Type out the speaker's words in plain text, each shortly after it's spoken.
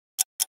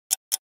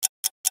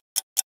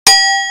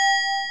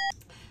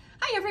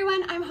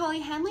everyone, I'm Holly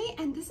Hanley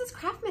and this is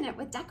Craft Minute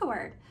with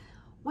DecoArt.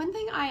 One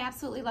thing I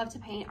absolutely love to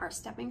paint are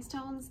stepping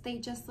stones. They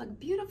just look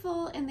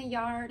beautiful in the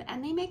yard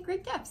and they make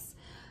great gifts.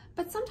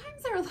 But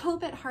sometimes they're a little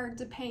bit hard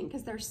to paint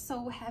because they're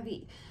so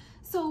heavy.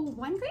 So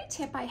one great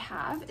tip I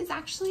have is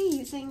actually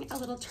using a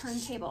little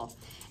turntable.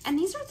 And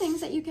these are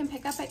things that you can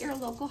pick up at your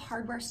local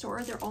hardware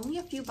store. They're only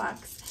a few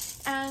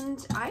bucks.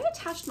 And I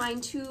attached mine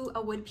to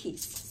a wood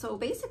piece. So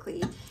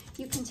basically,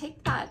 you can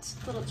take that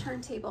little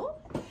turntable,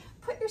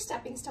 put your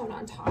stepping stone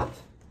on top,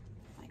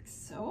 like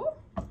so.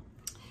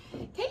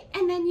 Okay,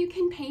 and then you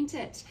can paint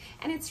it.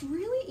 And it's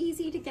really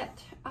easy to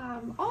get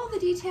all the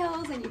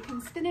details, and you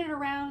can spin it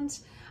around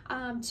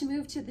to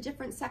move to the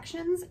different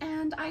sections.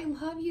 And I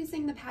love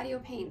using the patio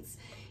paints.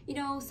 You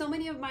know, so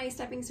many of my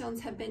stepping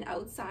stones have been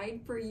outside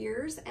for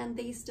years and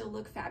they still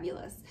look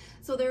fabulous.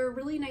 So they're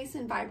really nice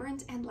and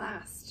vibrant and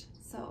last.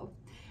 So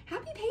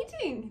happy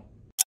painting!